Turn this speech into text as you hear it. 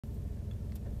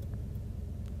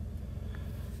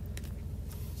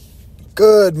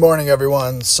Good morning,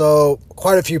 everyone. So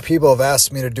quite a few people have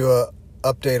asked me to do a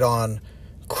update on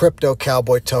Crypto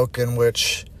Cowboy token,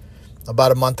 which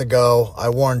about a month ago I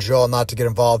warned Joel not to get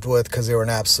involved with because they were an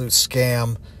absolute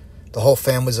scam. The whole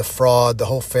family's a fraud. The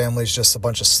whole family's just a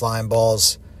bunch of slime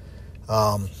balls.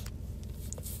 A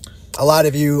lot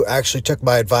of you actually took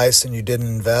my advice and you didn't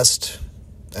invest,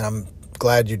 and I'm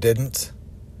glad you didn't.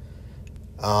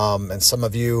 And some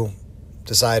of you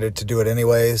decided to do it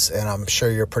anyways, and I'm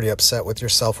sure you're pretty upset with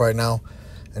yourself right now,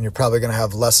 and you're probably going to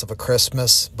have less of a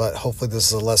Christmas, but hopefully this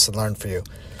is a lesson learned for you.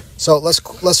 So let's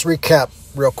recap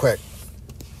real quick.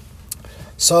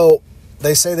 So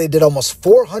they say they did almost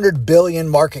 400 billion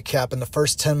market cap in the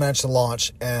first 10 minutes of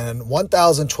launch and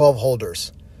 1,012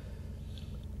 holders.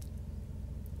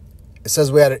 It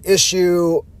says we had an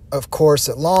issue, of course,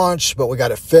 at launch, but we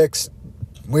got it fixed.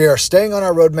 We are staying on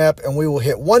our roadmap, and we will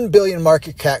hit 1 billion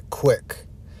market cap quick.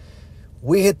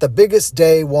 We hit the biggest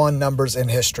day one numbers in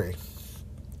history.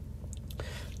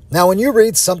 Now, when you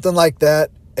read something like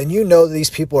that, and you know these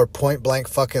people are point blank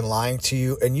fucking lying to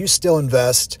you, and you still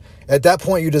invest, at that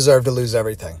point you deserve to lose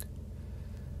everything.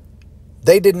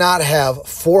 They did not have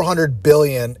 400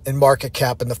 billion in market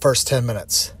cap in the first 10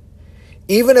 minutes.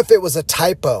 Even if it was a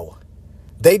typo,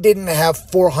 they didn't have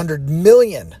 400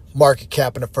 million market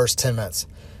cap in the first 10 minutes.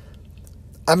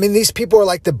 I mean, these people are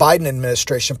like the Biden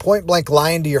administration, point blank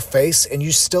lying to your face, and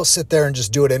you still sit there and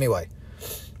just do it anyway.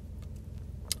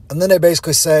 And then they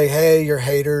basically say, hey, you're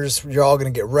haters, you're all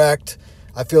going to get wrecked.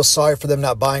 I feel sorry for them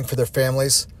not buying for their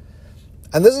families.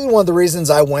 And this is one of the reasons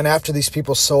I went after these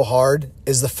people so hard,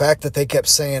 is the fact that they kept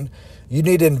saying, you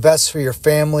need to invest for your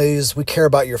families. We care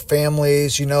about your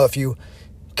families. You know, if you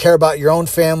care about your own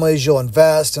families, you'll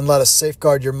invest and let us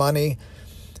safeguard your money.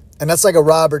 And that's like a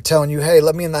robber telling you, hey,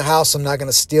 let me in the house. I'm not going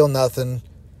to steal nothing,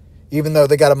 even though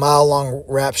they got a mile-long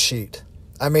rap sheet.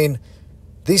 I mean,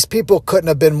 these people couldn't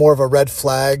have been more of a red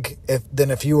flag than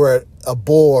if you were at a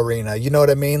bull arena. You know what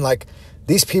I mean? Like,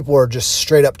 these people are just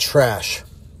straight up trash.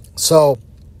 So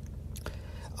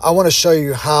I want to show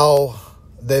you how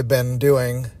they've been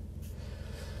doing.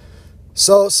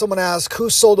 So someone asked,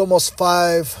 who sold almost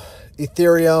 5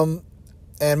 Ethereum?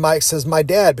 And Mike says, my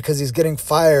dad, because he's getting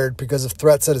fired because of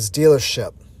threats at his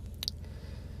dealership.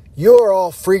 You are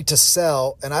all free to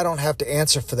sell, and I don't have to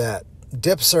answer for that.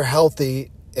 Dips are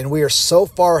healthy, and we are so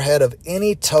far ahead of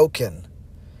any token.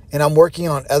 And I'm working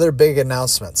on other big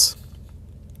announcements.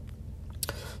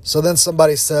 So then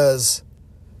somebody says,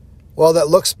 well, that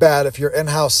looks bad if you're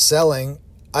in-house selling.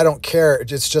 I don't care.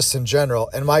 It's just in general.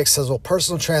 And Mike says, well,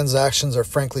 personal transactions are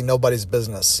frankly nobody's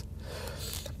business.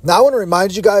 Now, I want to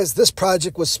remind you guys, this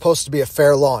project was supposed to be a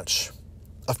fair launch.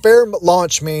 A fair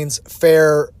launch means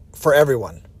fair for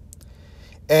everyone.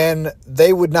 And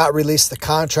they would not release the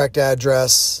contract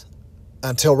address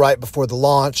until right before the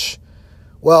launch.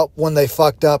 Well, when they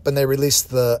fucked up and they released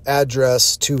the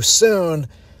address too soon,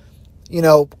 you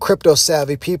know, crypto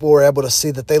savvy people were able to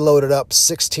see that they loaded up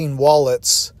 16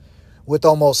 wallets with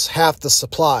almost half the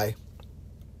supply.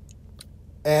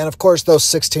 And of course, those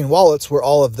 16 wallets were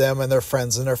all of them and their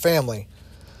friends and their family.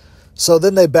 So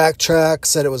then they backtracked,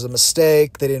 said it was a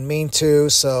mistake. They didn't mean to.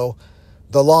 So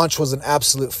the launch was an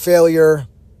absolute failure.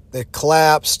 It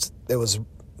collapsed. It was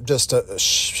just a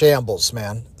shambles,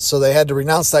 man. So they had to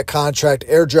renounce that contract,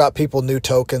 airdrop people new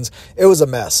tokens. It was a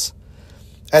mess.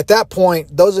 At that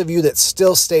point, those of you that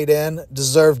still stayed in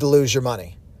deserve to lose your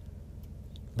money.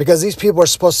 Because these people are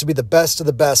supposed to be the best of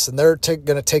the best, and they're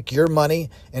going to take your money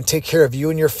and take care of you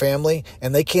and your family,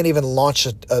 and they can't even launch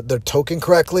their token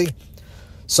correctly.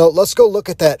 So let's go look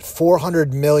at that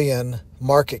 400 million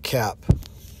market cap.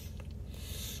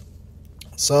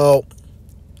 So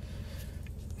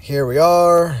here we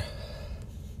are.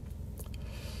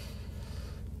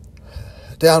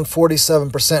 Down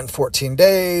 47% in 14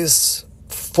 days.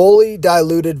 Fully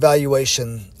diluted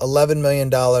valuation, $11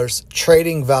 million.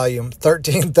 Trading volume,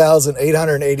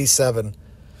 13,887.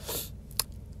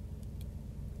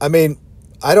 I mean,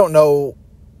 I don't know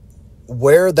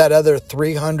where that other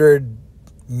 300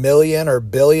 million or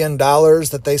billion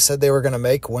dollars that they said they were going to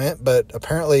make went, but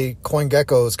apparently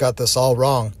CoinGecko's got this all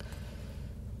wrong.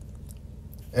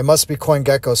 It must be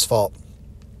CoinGecko's fault.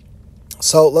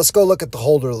 So let's go look at the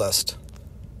holder list.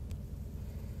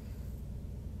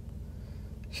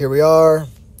 Here we are.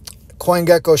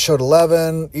 CoinGecko showed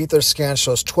 11. Etherscan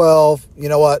shows 12. You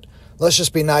know what? Let's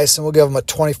just be nice and we'll give them a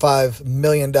 $25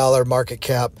 million market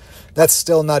cap. That's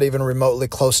still not even remotely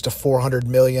close to 400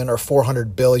 million or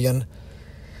 400 billion.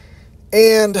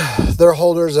 And their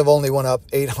holders have only went up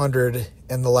 800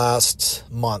 in the last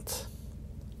month.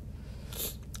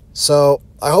 So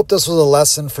I hope this was a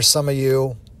lesson for some of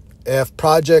you. If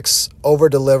projects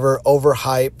over-deliver,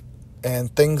 overhype,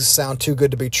 and things sound too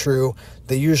good to be true,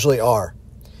 they usually are.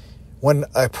 When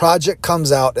a project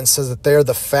comes out and says that they're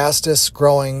the fastest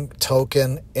growing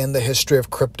token in the history of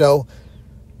crypto,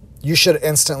 you should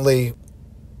instantly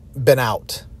been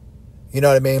out. You know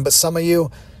what I mean? But some of you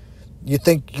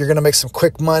think you're going to make some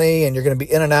quick money and you're going to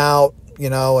be in and out,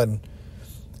 and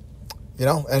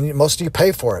most of you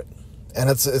pay for it. And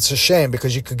it's a shame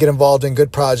because you could get involved in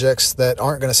good projects that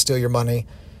aren't going to steal your money.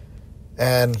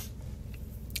 And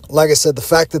like I said, the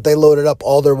fact that they loaded up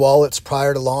all their wallets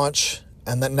prior to launch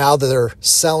and that now that they're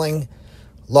selling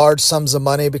large sums of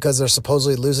money because they're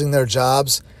supposedly losing their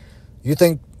jobs, you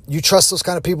think you trust those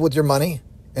kind of people with your money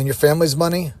and your family's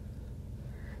money?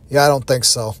 Yeah, I don't think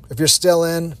so. If you're still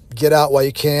in, get out while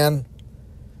you can.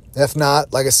 If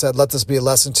not, like I said, let this be a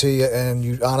lesson to you, and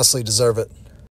you honestly deserve it.